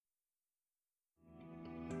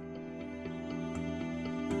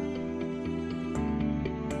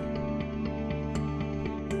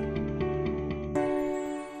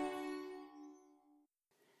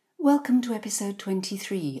Welcome to episode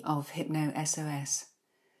 23 of Hypno SOS.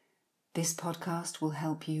 This podcast will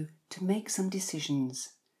help you to make some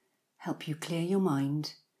decisions, help you clear your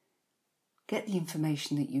mind, get the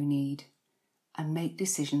information that you need, and make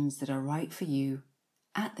decisions that are right for you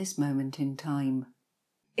at this moment in time.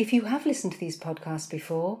 If you have listened to these podcasts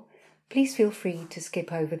before, please feel free to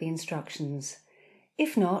skip over the instructions.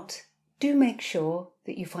 If not, do make sure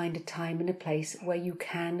that you find a time and a place where you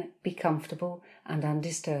can be comfortable and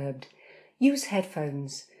undisturbed. Use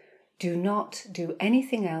headphones. Do not do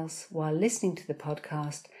anything else while listening to the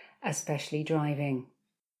podcast, especially driving.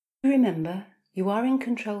 Remember, you are in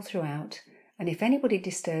control throughout, and if anybody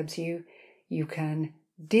disturbs you, you can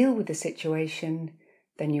deal with the situation.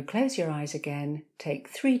 Then you close your eyes again, take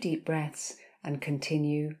 3 deep breaths, and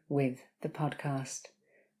continue with the podcast.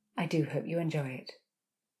 I do hope you enjoy it.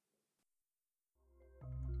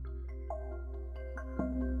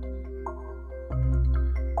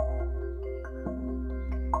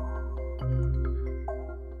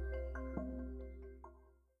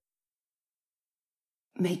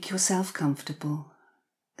 Make yourself comfortable.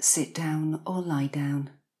 Sit down or lie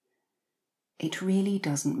down. It really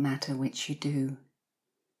doesn't matter which you do,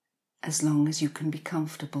 as long as you can be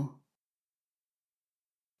comfortable.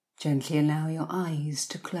 Gently allow your eyes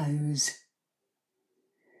to close.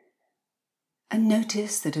 And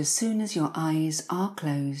notice that as soon as your eyes are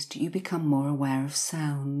closed, you become more aware of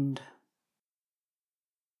sound.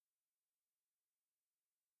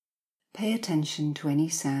 Pay attention to any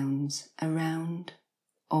sounds around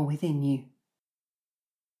or within you.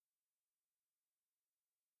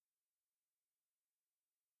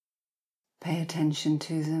 Pay attention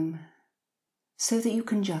to them so that you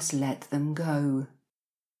can just let them go.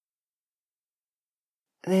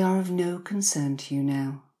 They are of no concern to you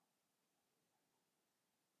now.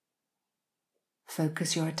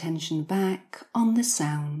 Focus your attention back on the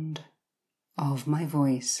sound of my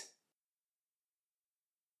voice.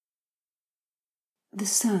 The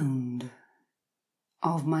sound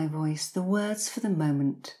of my voice, the words for the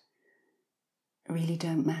moment really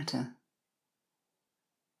don't matter.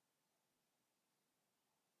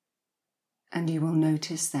 And you will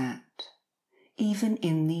notice that, even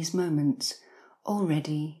in these moments,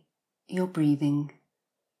 already your breathing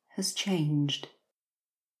has changed.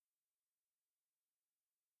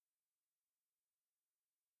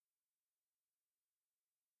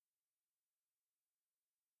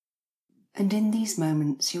 And in these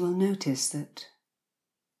moments you will notice that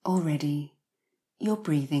already your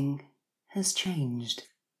breathing has changed.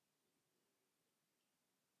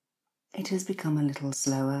 It has become a little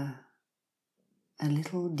slower, a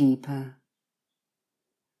little deeper,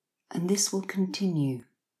 and this will continue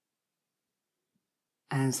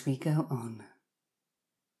as we go on.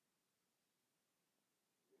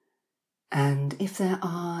 And if there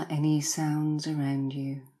are any sounds around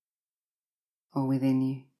you or within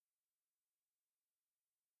you,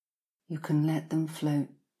 you can let them float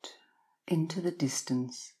into the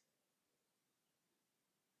distance,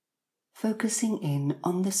 focusing in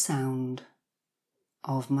on the sound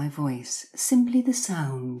of my voice, simply the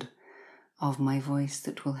sound of my voice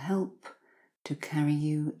that will help to carry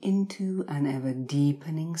you into an ever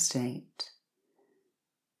deepening state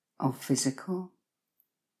of physical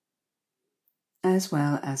as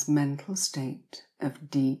well as mental state of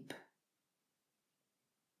deep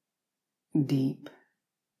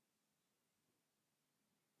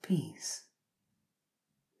peace.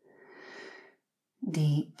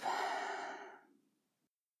 Deep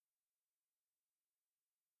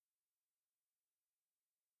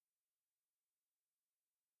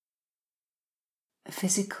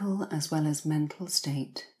physical as well as mental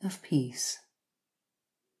state of peace.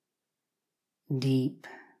 Deep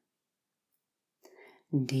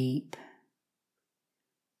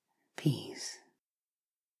peace.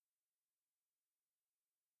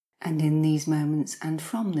 And in these moments and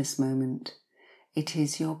from this moment, it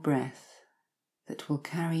is your breath that will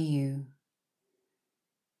carry you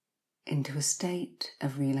into a state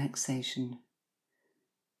of relaxation.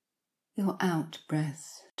 Your out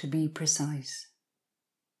breath, to be precise.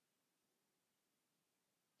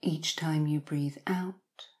 Each time you breathe out,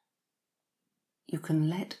 you can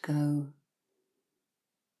let go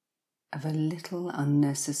of a little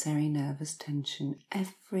unnecessary nervous tension.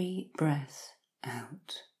 Every breath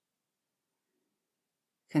out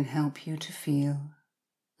can help you to feel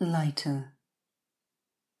lighter,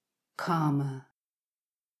 calmer,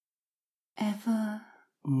 ever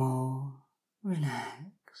more relaxed.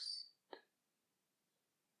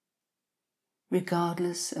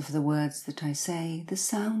 Regardless of the words that I say, the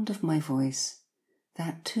sound of my voice,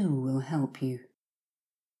 that too will help you.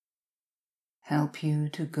 help you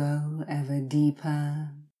to go ever deeper,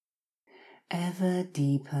 ever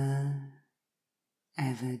deeper,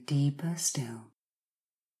 ever deeper still,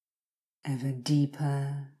 ever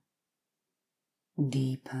deeper,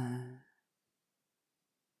 deeper,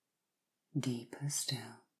 deeper still.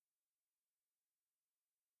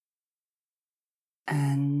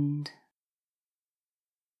 And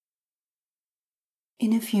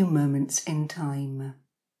in a few moments in time,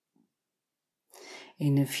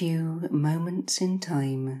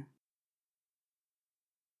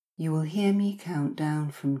 you will hear me count down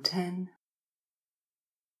from 10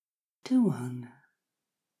 to 1.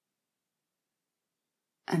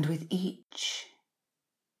 And with each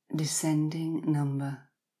descending number,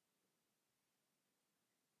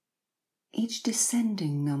 each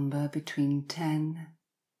descending number between 10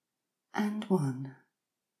 and 1,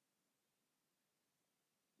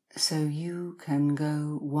 so you can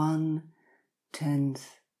go 1/10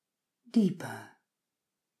 deeper,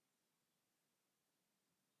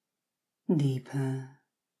 deeper,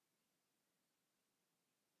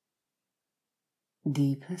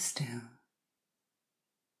 deeper still,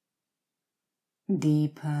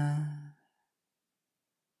 deeper,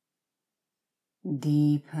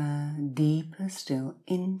 deeper, deeper still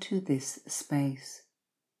into this space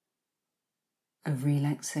of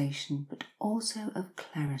relaxation, but also of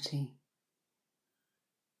clarity.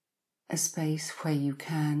 A space where you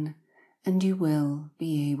can and you will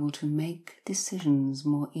be able to make decisions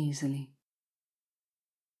more easily.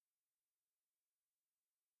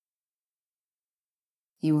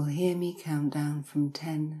 You will hear me count down from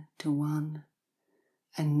 10 to 1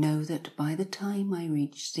 and know that by the time I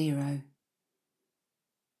reach 0,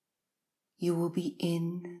 you will be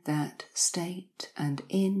in that state and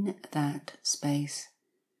in that space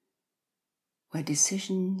where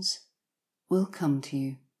decisions will come to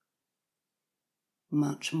you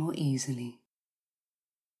much more easily.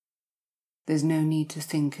 There's no need to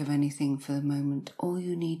think of anything for the moment. All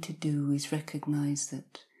you need to do is recognize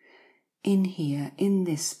that in here, in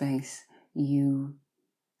this space, you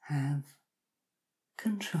have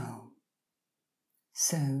control.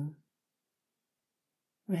 So,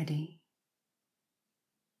 ready?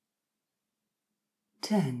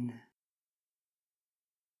 10.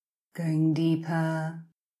 Going deeper,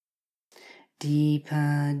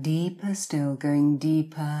 deeper, deeper still, going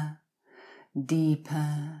deeper,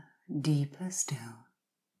 deeper, deeper still.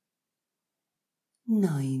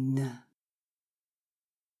 9.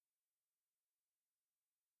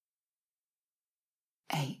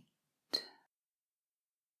 8.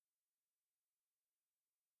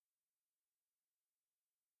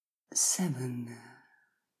 7.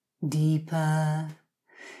 Deeper,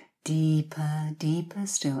 deeper, deeper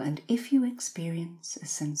still. And if you experience a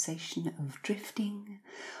sensation of drifting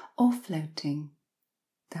or floating,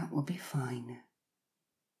 that will be fine.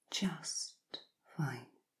 Just fine.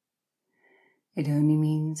 It only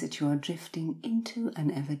means that you are drifting into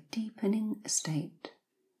an ever deepening state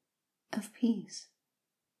of peace.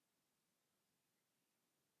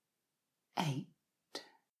 8.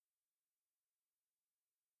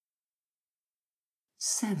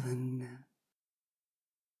 7.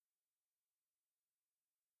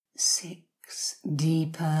 6.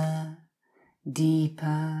 Deeper,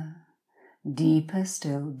 deeper, deeper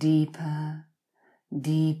still, deeper,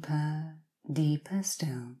 deeper, deeper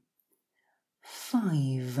still.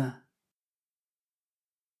 5.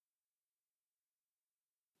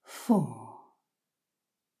 4.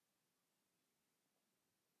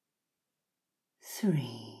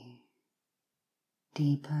 3.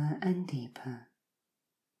 Deeper and deeper.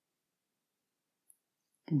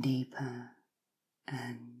 Deeper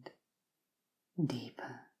and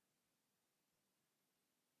deeper.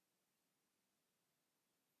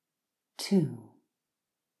 2.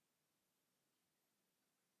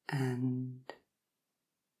 And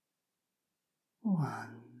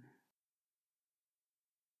 1.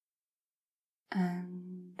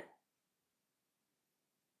 And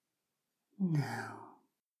now.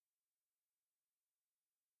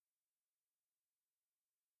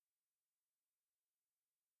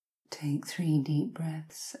 Take 3 deep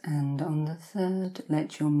breaths, and on the 3rd,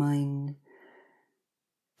 let your mind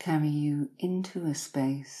carry you into a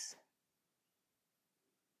space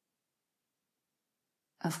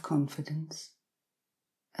of confidence,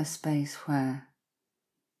 a space where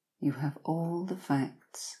you have all the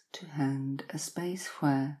facts to hand, a space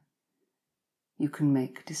where you can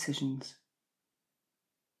make decisions.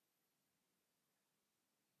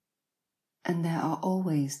 And there are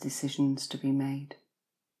always decisions to be made.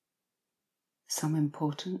 Some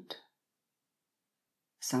important,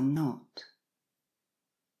 some not.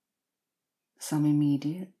 Some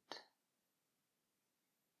immediate,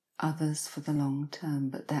 others for the long term,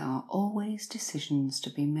 but there are always decisions to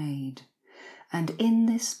be made. And in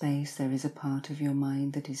this space there is a part of your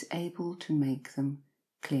mind that is able to make them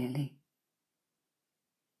clearly.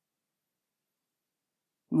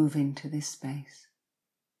 Move into this space.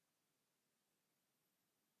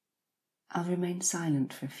 I'll remain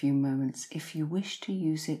silent for a few moments. If you wish to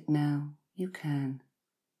use it now, you can.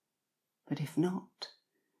 But if not,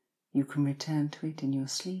 you can return to it in your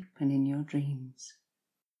sleep and in your dreams.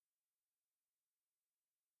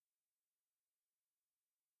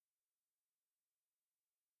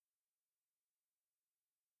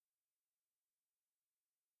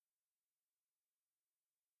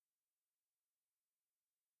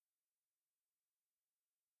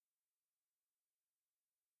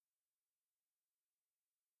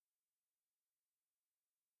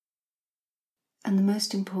 And the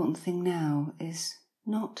most important thing now is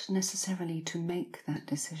not necessarily to make that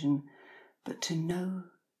decision, but to know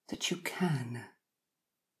that you can.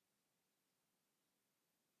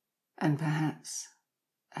 And perhaps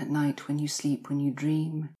at night when you sleep, when you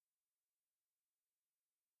dream,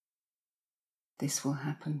 this will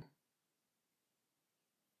happen.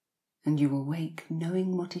 And you will wake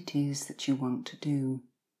knowing what it is that you want to do.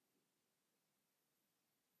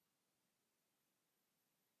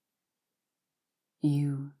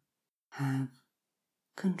 You have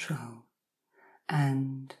control.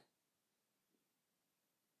 And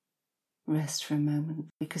rest for a moment,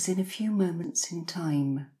 because in a few moments in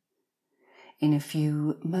time,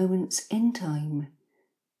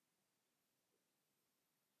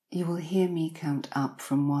 you will hear me count up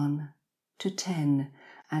from 1 to 10,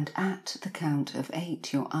 and at the count of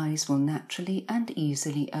 8 your eyes will naturally and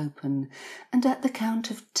easily open, and at the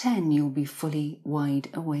count of 10 you'll be fully wide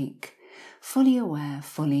awake, fully aware,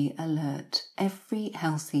 fully alert, every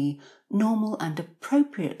healthy, normal and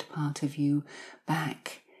appropriate part of you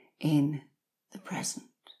back in the present.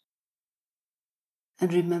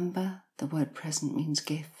 And remember, the word present means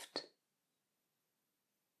gift.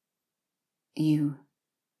 You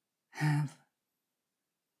have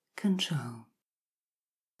control.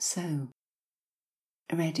 So,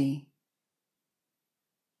 ready.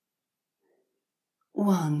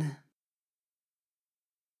 1,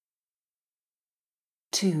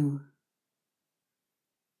 2,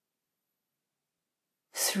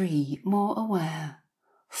 3, more aware.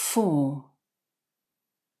 4,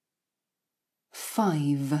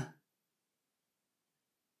 5,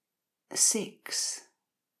 6,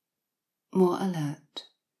 more alert.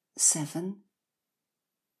 7,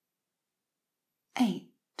 8,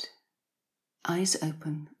 eyes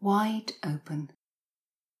open, wide open.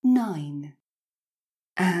 9,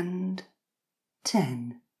 and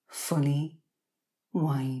 10, fully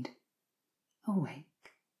wide awake.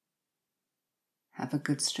 Have a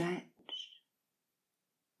good stretch.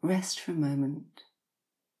 Rest for a moment.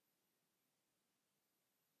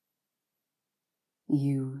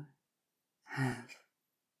 You have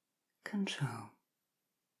control.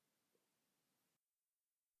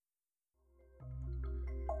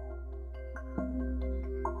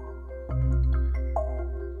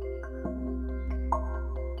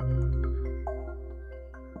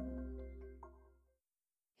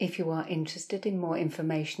 If you are interested in more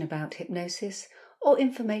information about hypnosis or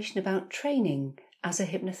information about training as a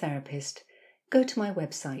hypnotherapist, go to my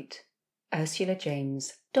website,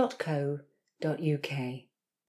 ursulajames.co.uk.